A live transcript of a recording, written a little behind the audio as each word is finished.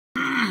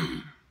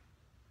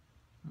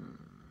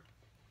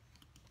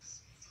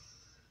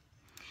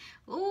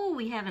Ooh,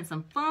 we having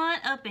some fun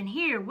up in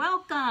here.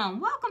 Welcome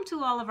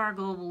to all of our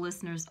global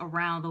listeners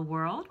around the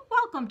world.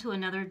 Welcome to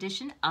another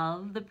edition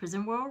of the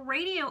Prison World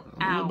Radio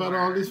Hour. What about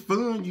all this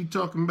fun you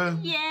talking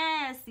about?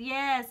 Yes.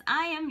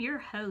 I am your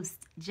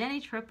host,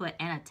 Jenny Triplett,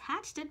 and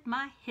attached at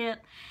my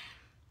hip,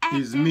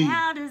 Is acting me.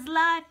 out his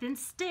life in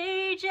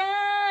stages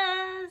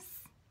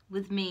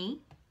with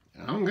me.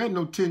 I don't got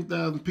no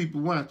 10,000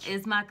 people watching.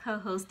 Is my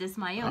co-host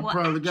Ismael. I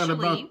probably got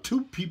about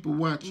 2 people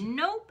watching.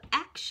 Nope.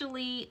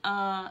 Actually,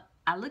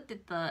 I looked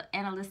at the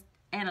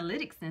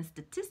analytics and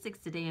statistics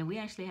today, and we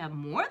actually have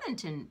more than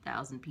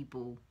 10,000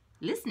 people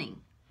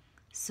listening.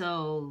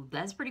 So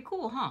that's pretty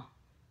cool, huh?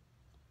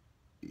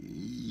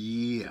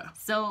 Yeah.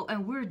 So,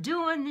 and we're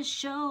doing this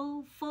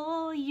show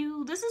for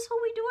you. This is who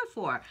we do it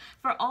for.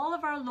 For all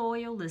of our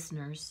loyal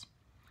listeners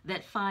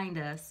that find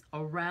us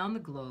around the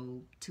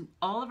globe, to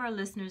all of our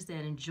listeners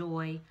that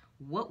enjoy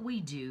what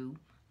we do,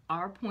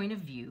 our point of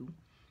view,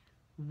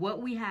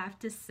 what we have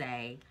to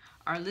say,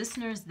 our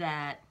listeners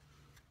that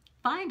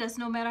find us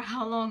no matter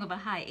how long of a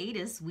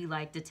hiatus we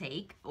like to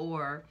take,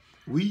 or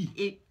We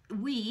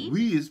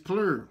is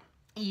plural.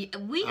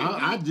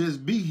 I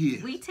just be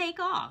here. We take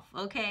off,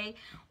 okay?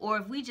 Or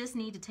if we just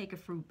need to take a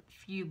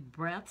few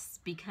breaths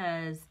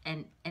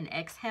and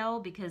exhale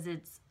because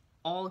it's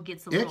all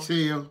gets a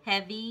little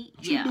heavy.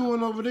 What you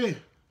doing over there?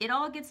 It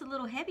all gets a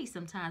little heavy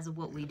sometimes of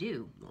what we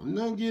do.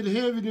 Nothing get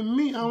heavy than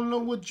me. I don't know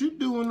what you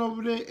doing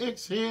over there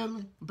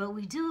exhaling. But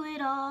we do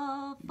it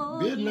all for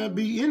Better you. not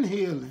be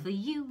inhaling. For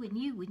you and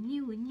you and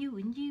you and you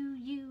and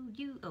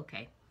you.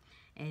 Okay.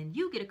 And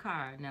you get a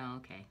car. No,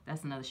 okay.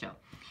 That's another show.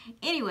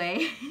 Anyway,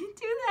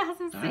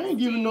 2016. I ain't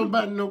giving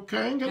nobody no car.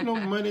 I ain't got no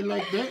money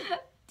like that.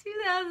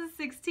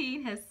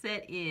 2016 has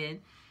set in,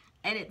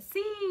 and it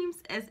seems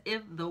as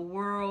if the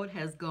world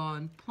has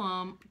gone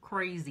plumb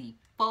crazy.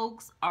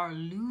 Folks are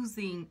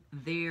losing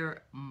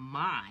their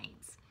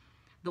minds.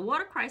 The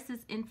water crisis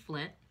in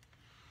Flint,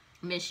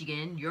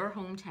 Michigan, your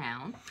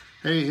hometown.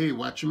 Hey,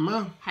 watch your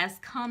mouth. Has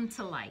come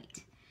to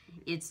light.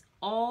 It's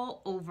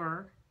all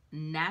over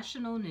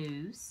national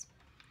news.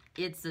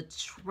 It's a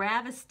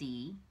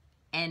travesty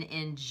and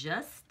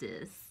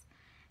injustice.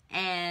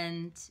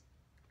 And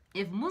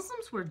if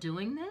Muslims were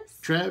doing this...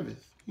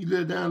 Travis. He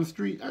lived down the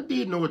street. I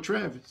did know a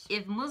Travis.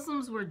 If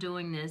Muslims were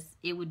doing this,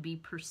 it would be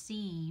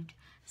perceived,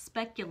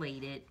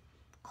 speculated,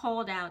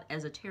 called out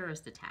as a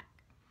terrorist attack.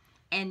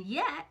 And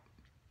yet,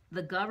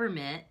 the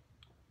government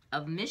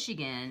of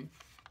Michigan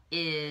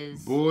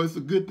is... Boy, it's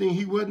a good thing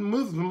he wasn't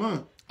Muslim,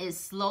 huh? Is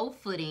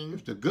slow-footing.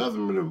 If the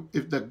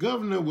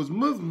governor was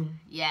Muslim,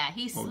 yeah,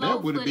 he's slow-footing.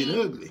 That would have been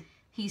ugly.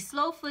 He's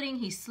slow-footing,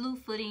 he's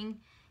slew-footing.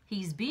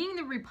 He's being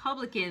the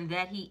Republican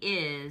that he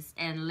is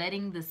and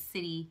letting the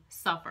city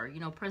suffer. You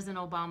know, President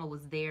Obama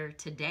was there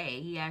today.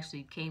 He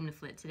actually came to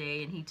Flint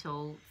today, and he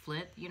told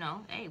Flint, you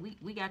know, hey,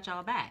 we got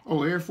y'all back.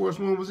 Oh, Air Force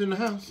One was in the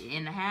house?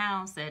 In the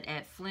house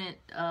at Flint,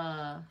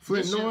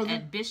 Northern?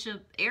 At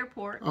Bishop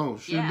Airport. Oh,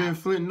 should have been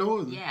Flint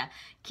Northern. Yeah.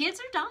 Kids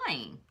are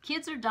dying.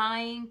 Kids are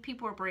dying.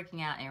 People are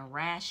breaking out in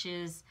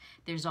rashes.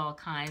 There's all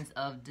kinds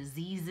of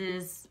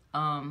diseases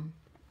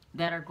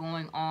that are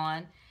going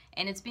on.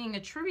 And it's being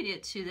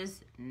attributed to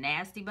this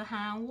nasty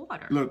behind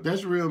water. Look,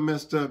 that's real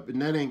messed up, and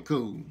that ain't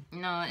cool.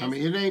 No, I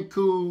mean, it ain't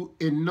cool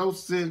in no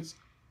sense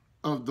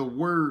of the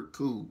word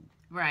cool.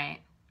 Right.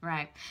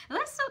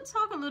 Let's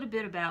talk a little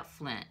bit about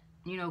Flint.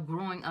 You know,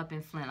 growing up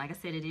in Flint. Like I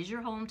said, it is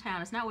your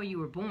hometown. It's not where you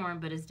were born,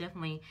 but it's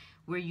definitely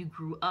where you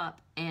grew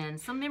up.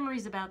 And some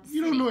memories about the city.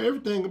 You don't know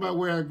everything about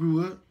where I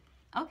grew up.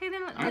 Okay,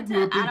 then I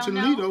grew up in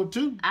Toledo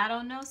too. I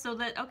don't know. So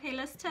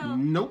let's tell.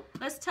 Nope.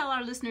 Let's tell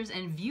our listeners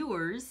and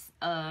viewers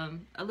a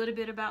little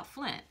bit about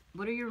Flint.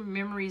 What are your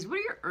memories? What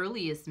are your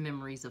earliest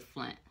memories of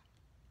Flint?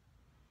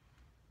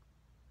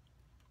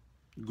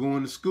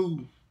 Going to school.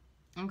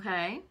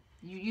 Okay,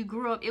 you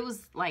grew up. It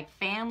was like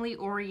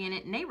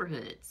family-oriented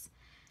neighborhoods.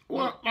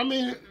 Well, I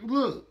mean,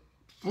 look,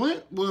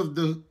 Flint was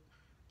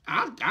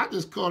I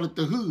just call it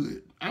the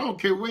hood. I don't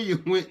care where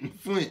you went in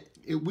Flint.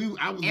 I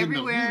was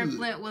everywhere in in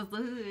the hood. Flint was the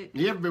hood.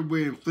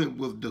 Everywhere in Flint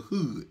was the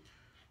hood.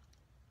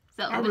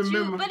 So, I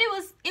remember, but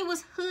it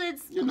was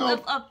hoods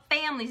of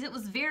families. It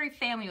was very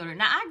family oriented.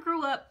 Now I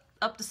grew up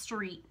the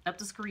street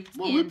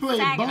well, in we played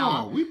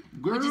Saginaw, ball.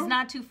 which is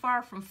not too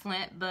far from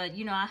Flint. But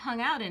you know, I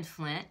hung out in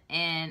Flint,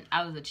 and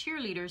I was a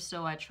cheerleader,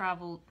 so I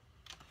traveled.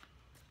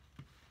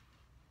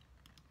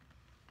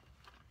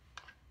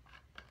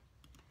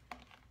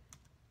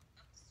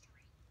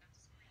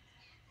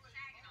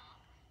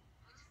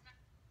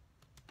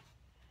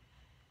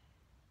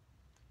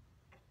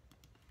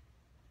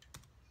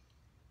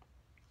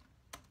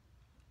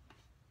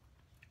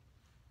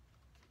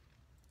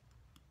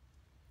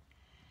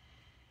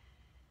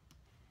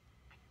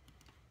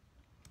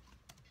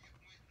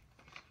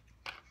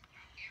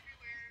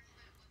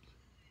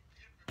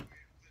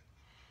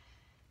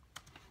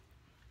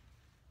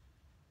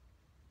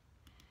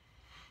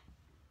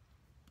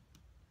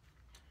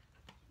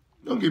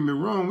 Don't get me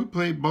wrong, we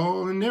played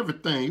ball and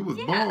everything. It was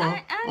ball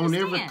I on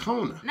every understand.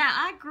 corner. Now,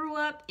 I grew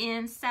up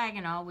in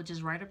Saginaw, which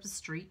is right up the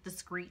street, the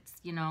streets,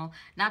 you know,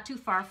 not too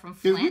far from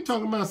Flint. Is we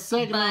talking about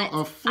Saginaw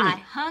or Flint? I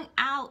hung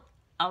out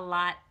a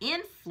lot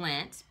in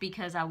Flint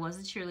because I was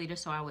a cheerleader,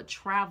 so I would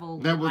travel.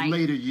 That was like,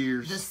 later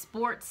years. The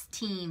sports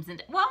teams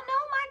and well,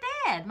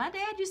 no, my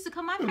dad used to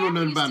come. My You family know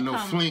nothing used about to no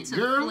come Flint, to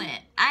girl.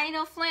 Flint. I ain't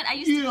no Flint. I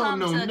used You to don't come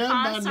know to nothing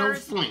about no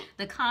concerts. Flint.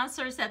 The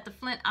concerts at the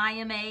Flint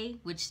IMA,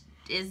 which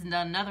is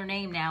another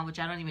name now, which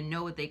I don't even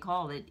know what they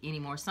call it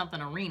anymore.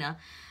 Something arena,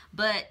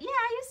 but yeah,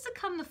 I used to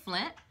come to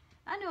Flint.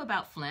 I knew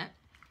about Flint.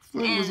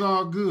 Flint was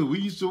all good. We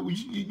used to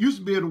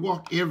be able to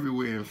walk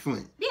everywhere in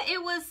Flint. Yeah,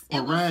 it was.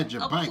 Or ride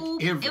your bike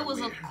everywhere. It was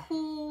a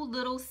cool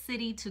little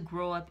city to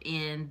grow up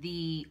in.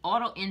 The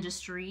auto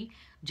industry,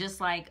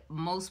 just like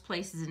most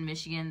places in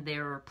Michigan,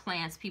 there were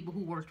plants, people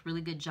who worked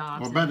really good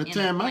jobs. Well, by the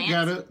time I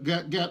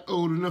got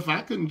old enough,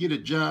 I couldn't get a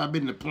job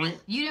in the plant.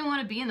 You didn't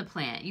want to be in the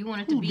plant. You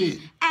wanted to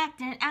be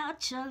acting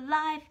out your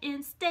life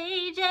in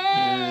stages.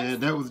 Yeah,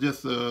 that was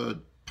just a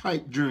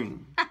pipe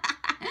dream.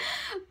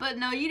 But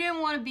no, you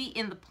didn't want to be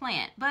in the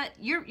plant. But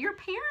your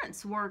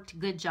parents worked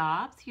good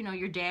jobs. You know,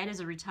 your dad is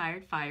a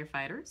retired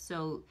firefighter,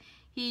 so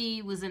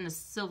he was in a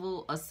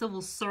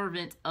civil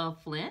servant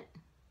of Flint.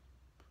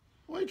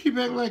 Why you keep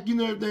acting like you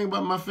know everything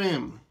about my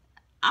family?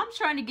 I'm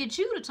trying to get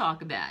you to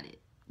talk about it.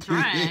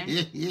 Trying.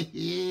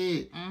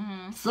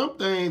 Some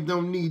things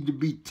don't need to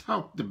be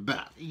talked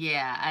about.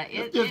 Yeah,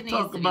 Let's just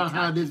talk about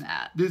how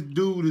this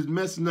dude is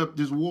messing up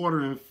this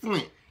water in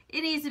Flint.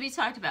 It needs to be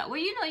talked about. Well,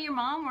 you know, your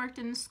mom worked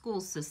in the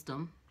school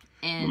system.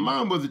 And my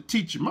mom was a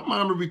teacher. My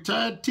mom a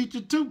retired teacher,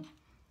 too.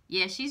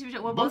 Yeah, she's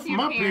retired. Well, both of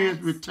my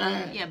parents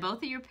retired. Yeah, both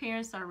of your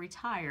parents are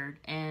retired.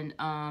 And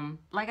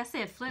like I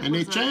said, Flint and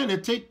they're trying to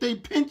take their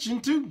pension,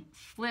 too.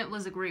 Flint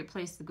was a great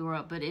place to grow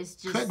up, but it's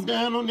just... cutting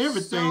down on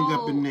everything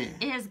up in there.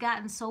 It has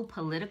gotten so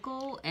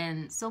political,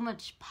 and so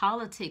much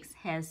politics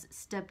has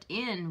stepped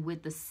in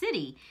with the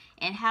city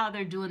and how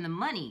they're doing the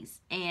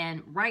monies.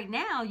 And right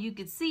now, you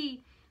could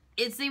see...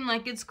 It seemed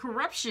like it's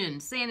corruption,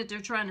 saying that they're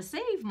trying to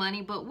save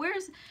money, but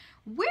where's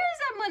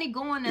that money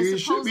going? That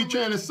should be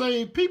trying to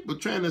save people,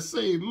 trying to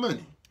save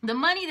money. The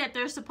money that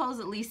they're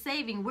supposedly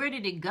saving, where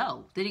did it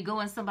go? Did it go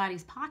in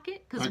somebody's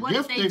pocket? Because what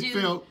did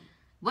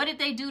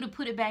they do to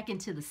put it back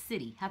into the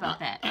city? How about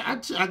that?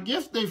 I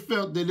guess they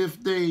felt that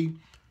if they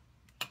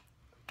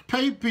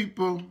pay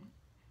people,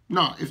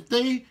 if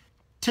they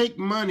take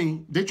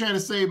money, they're trying to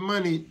save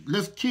money.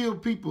 Let's kill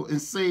people and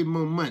save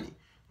more money.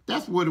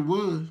 That's what it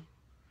was.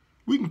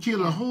 We can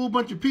kill a whole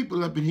bunch of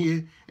people up in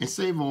here and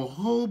save a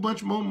whole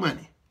bunch more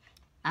money.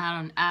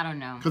 I don't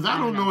know. Because I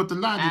don't know what the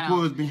logic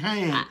was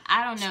behind.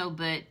 I don't know,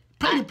 but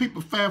paying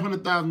people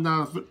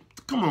 $500,000 for.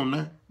 Come on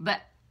now.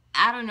 But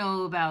I don't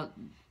know about.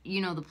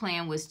 The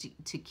plan was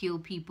to kill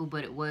people,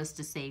 but it was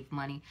to save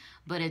money.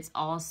 But it's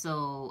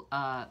also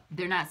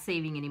they're not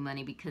saving any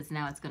money because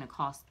now it's going to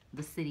cost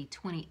the city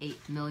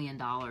 $28 million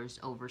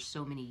over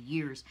so many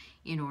years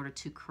in order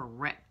to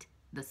correct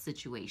the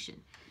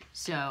situation.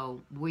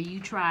 So where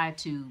you try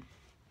to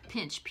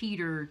pinch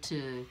Peter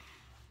to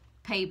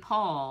pay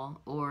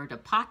Paul or to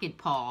pocket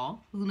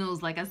Paul, who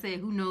knows, like I said,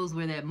 who knows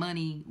where that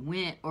money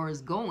went or is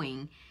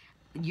going,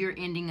 you're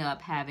ending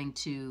up having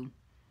to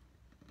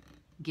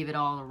give it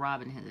all to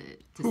Robin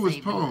Hood to Who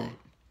save was Paul? Hood.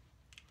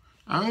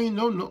 I ain't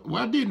know.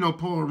 Well, I did know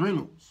Paul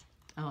Reynolds.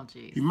 Oh,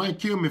 jeez. He might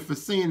kill me for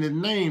saying his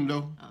name,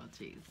 though. Oh,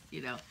 jeez.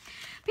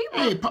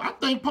 I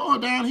think Paul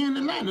down here in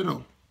Atlanta,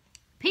 though.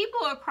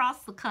 People across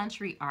the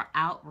country are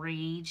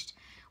outraged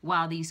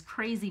while these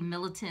crazy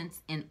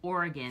militants in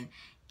Oregon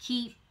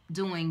keep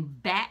doing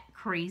bat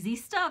crazy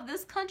stuff.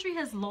 This country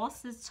has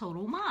lost its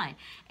total mind,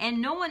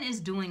 and no one is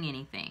doing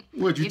anything.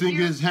 What, you think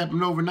this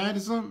happened overnight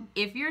or something?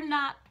 If you're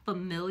not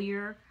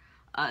familiar,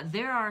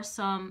 there are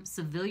some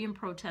civilian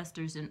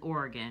protesters in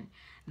Oregon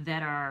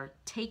that are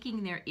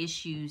taking their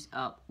issues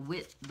up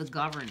with the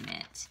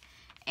government.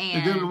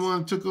 And they're the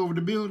one who took over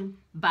the building?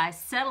 By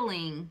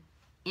settling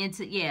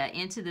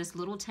into this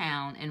little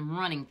town and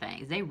running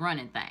things. They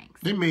running things.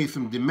 They made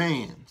some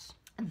demands.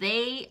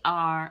 They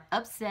are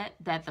upset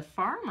that the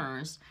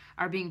farmers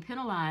are being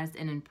penalized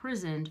and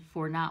imprisoned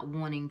for not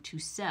wanting to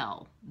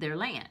sell their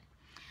land.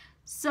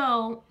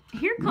 So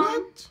here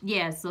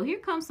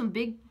comes some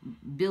big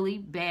Billy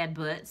bad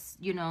butts,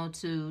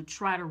 to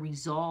try to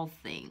resolve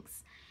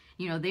things.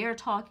 They are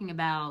talking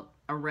about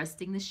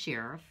arresting the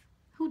sheriff.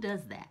 Who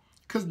does that?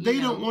 Because they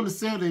don't want to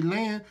sell their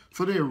land,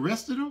 so they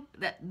arrested them?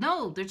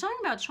 No, they're talking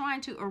about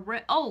trying to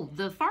arrest... Oh,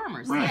 the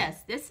farmers, right.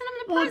 Yes. They sent them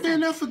to prison. Well, then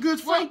that's a good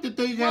fight that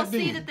they got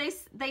see that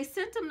they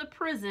sent them to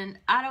prison.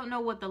 I don't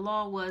know what the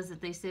law was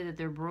that they said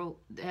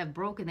that have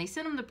broken. They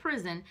sent them to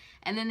prison,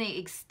 and then they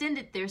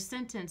extended their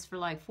sentence for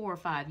like 4 or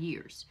 5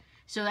 years.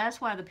 So that's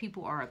why the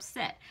people are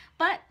upset.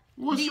 But...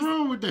 What's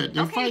wrong with that?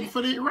 They're fighting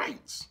for their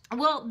rights.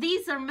 Well,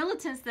 these are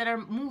militants that are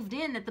moved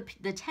in that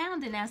the town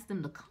didn't ask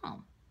them to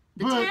come.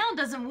 The town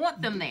doesn't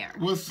want them there.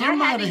 Well,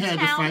 somebody had to fight.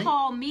 They're having town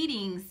hall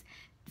meetings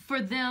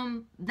for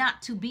them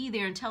not to be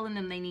there and telling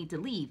them they need to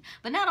leave.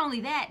 But not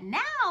only that,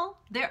 now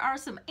there are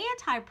some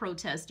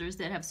anti-protesters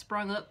that have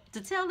sprung up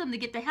to tell them to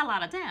get the hell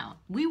out of town.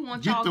 We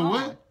want y'all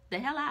gone. The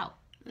hell out.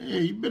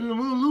 Hey, you better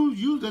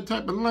use that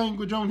type of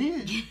language on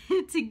here.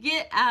 To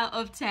get out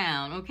of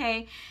town,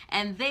 okay?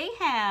 And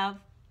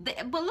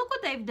but look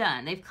what they've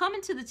done. They've come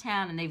into the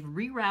town and they've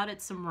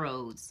rerouted some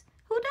roads.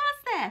 Who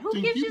does that?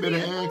 Who gives you the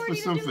authority to do that? You better ask for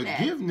some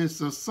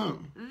forgiveness or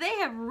something. They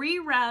have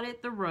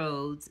rerouted the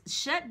roads,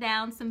 shut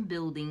down some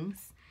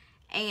buildings,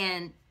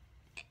 and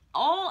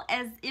all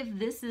as if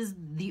this is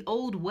the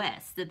old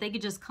West, that they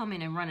could just come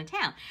in and run a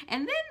town.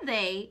 And then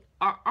they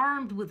are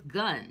armed with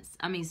guns.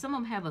 I mean, some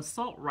of them have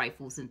assault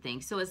rifles and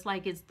things. So it's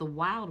like it's the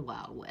wild,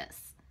 wild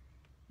West.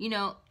 You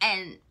know,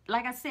 and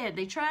like I said,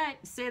 they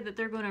said that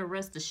they're going to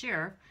arrest the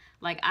sheriff.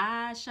 Like,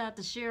 I shot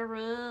the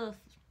sheriff,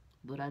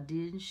 but I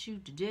didn't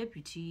shoot the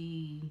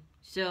deputy.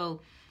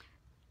 So,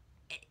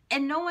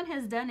 and no one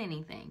has done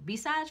anything.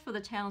 Besides for the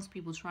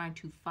townspeople trying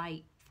to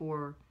fight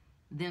for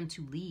them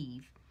to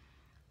leave,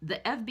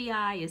 the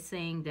FBI is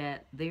saying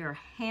that they are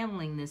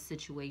handling this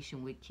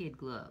situation with kid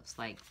gloves,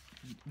 like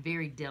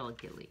very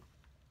delicately.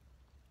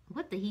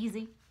 What the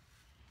heezy?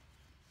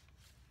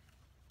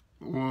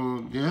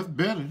 Well, yeah, that's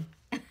better.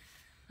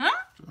 Huh?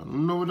 I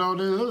don't know what all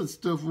that other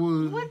stuff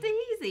was. What the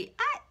heezy?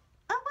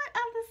 What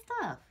other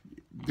stuff?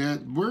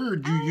 That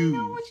word you I used.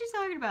 don't know what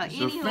you're talking about.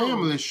 It's a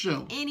family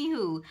show.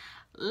 Anywho,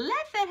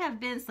 let that have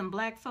been some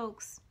black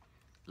folks.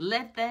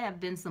 Let that have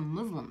been some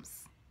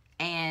Muslims.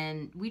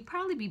 And we'd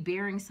probably be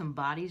burying some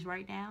bodies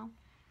right now.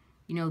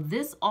 You know,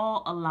 this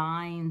all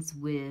aligns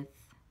with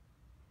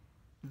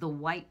the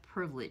white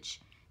privilege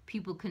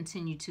people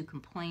continue to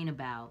complain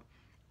about,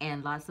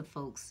 and lots of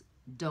folks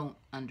don't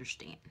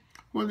understand.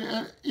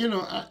 Well, you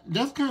know,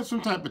 that's kind of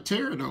some type of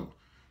terror, though,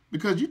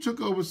 because you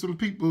took over some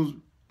people's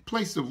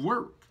place of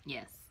work.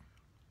 Yes.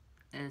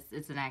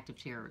 It's an act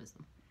of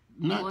terrorism.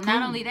 Not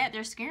only that,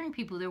 they're scaring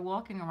people. They're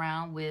walking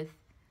around with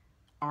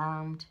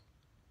armed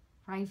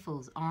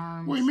rifles,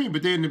 arms. What do you mean?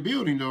 But they're in the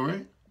building, though,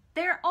 right?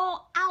 They're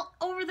all out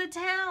over the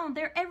town.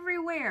 They're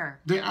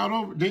everywhere. They're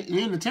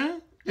in the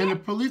town? Yeah. And the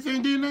police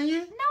ain't doing that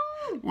yet?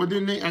 No. Well,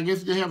 then I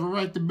guess they have a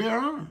right to bear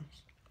arms.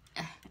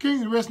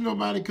 Can't arrest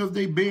nobody because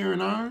they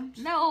bearing arms?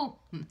 No,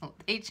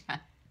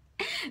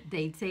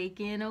 they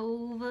taking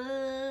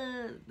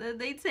over.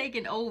 They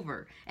taking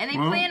over. And they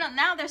plan on,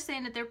 now they're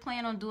saying that they're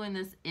planning on doing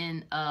this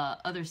in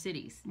other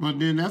cities. Well,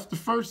 then that's the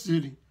first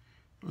city.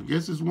 I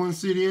guess it's one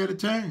city at a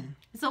time.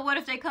 So what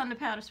if they come to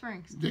Powder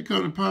Springs? If they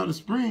come to Powder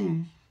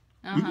Springs,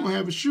 we're going to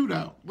have a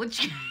shootout.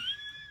 What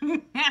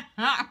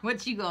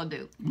you gonna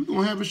do? We're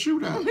going to have a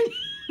shootout.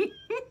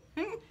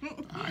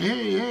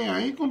 Hey, I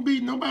ain't going to be,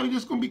 nobody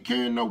just going to be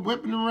carrying no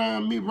weapon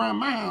around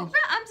my house. No,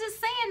 I'm just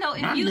saying, though,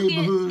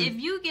 if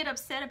you get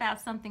upset about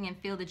something and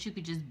feel that you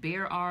could just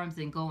bear arms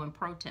and go and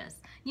protest.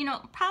 You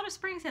know, Powder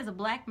Springs has a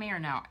black mayor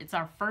now. It's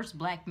our first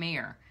black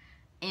mayor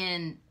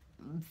in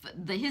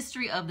the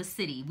history of the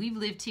city. We've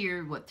lived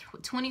here,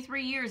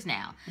 23 years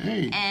now.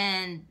 Hey.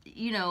 And,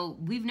 you know,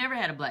 we've never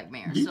had a black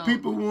mayor. These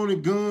people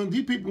wanted guns.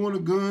 These people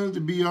wanted guns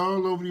to be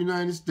all over the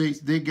United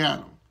States. They got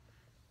them.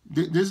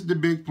 This is the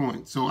big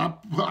point. So I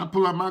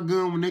pull out my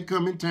gun when they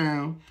come in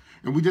town,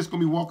 and we just going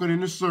to be walking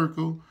in a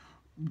circle,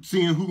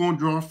 seeing who's going to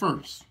draw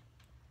first.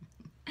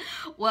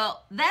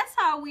 Well, that's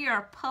how we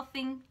are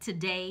puffing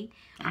today.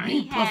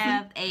 We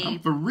have a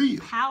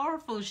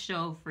powerful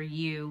show for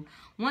you.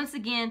 Once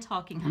again,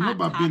 talking hot topics. I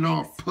know about being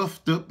all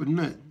puffed up or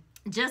nothing.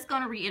 Just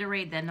going to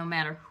reiterate that no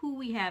matter who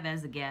we have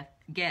as a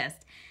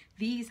guest,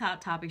 these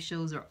hot topic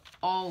shows are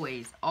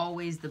always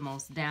the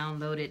most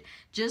downloaded.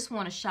 Just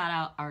want to shout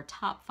out our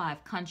top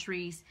 5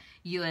 countries.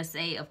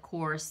 USA, of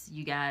course,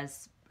 you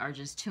guys are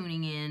just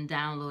tuning in,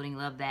 downloading,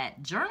 love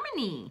that.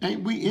 Germany.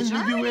 Ain't we in the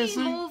USA?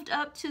 Germany moved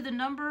up to the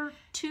number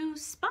 2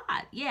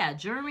 spot. Yeah,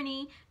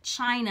 Germany,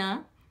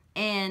 China,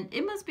 and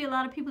it must be a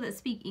lot of people that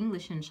speak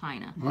English in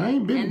China. Well, I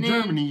ain't been to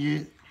Germany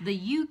yet. The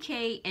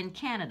UK and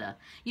Canada.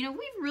 You know,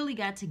 we've really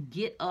got to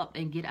get up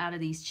and get out of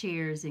these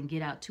chairs and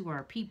get out to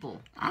our people.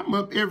 I'm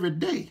up every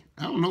day.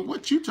 I don't know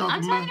what you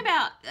talking about. I'm talking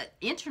about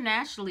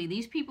internationally.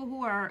 These people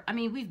who are, I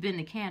mean, we've been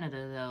to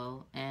Canada,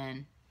 though,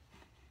 and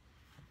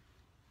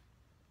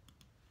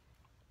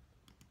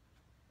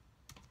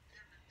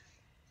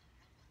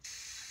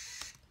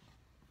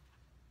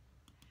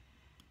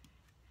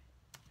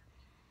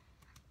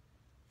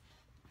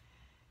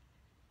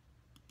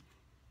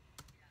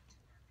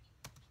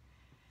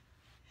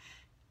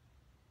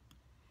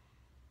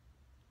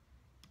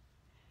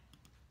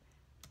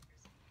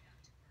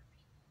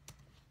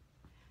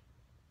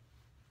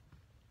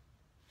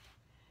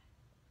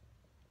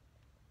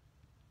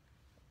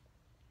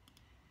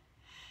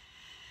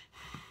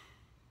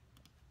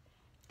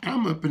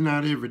I'm up and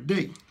out every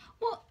day.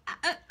 Well,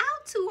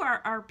 out to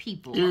our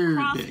people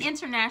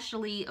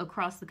internationally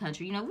across the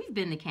country. You know, we've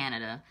been to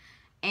Canada,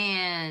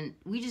 and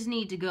we just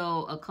need to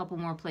go a couple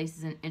more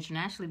places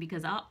internationally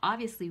because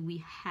obviously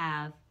we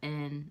have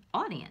an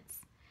audience.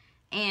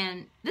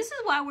 And this is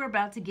why we're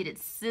about to get it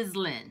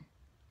sizzling,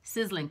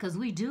 because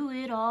we do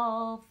it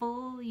all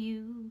for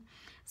you.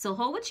 So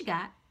hold what you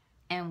got,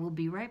 and we'll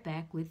be right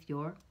back with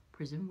your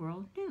Prison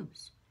World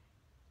news.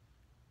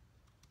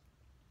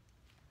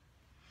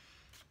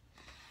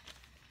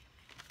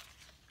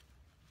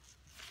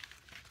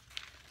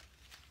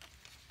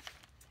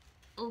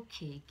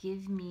 Okay,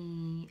 give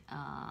me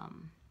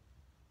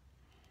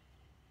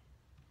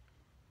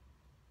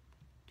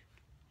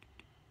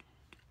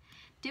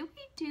did we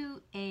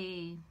do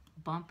a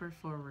bumper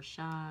for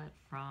Rashad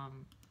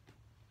from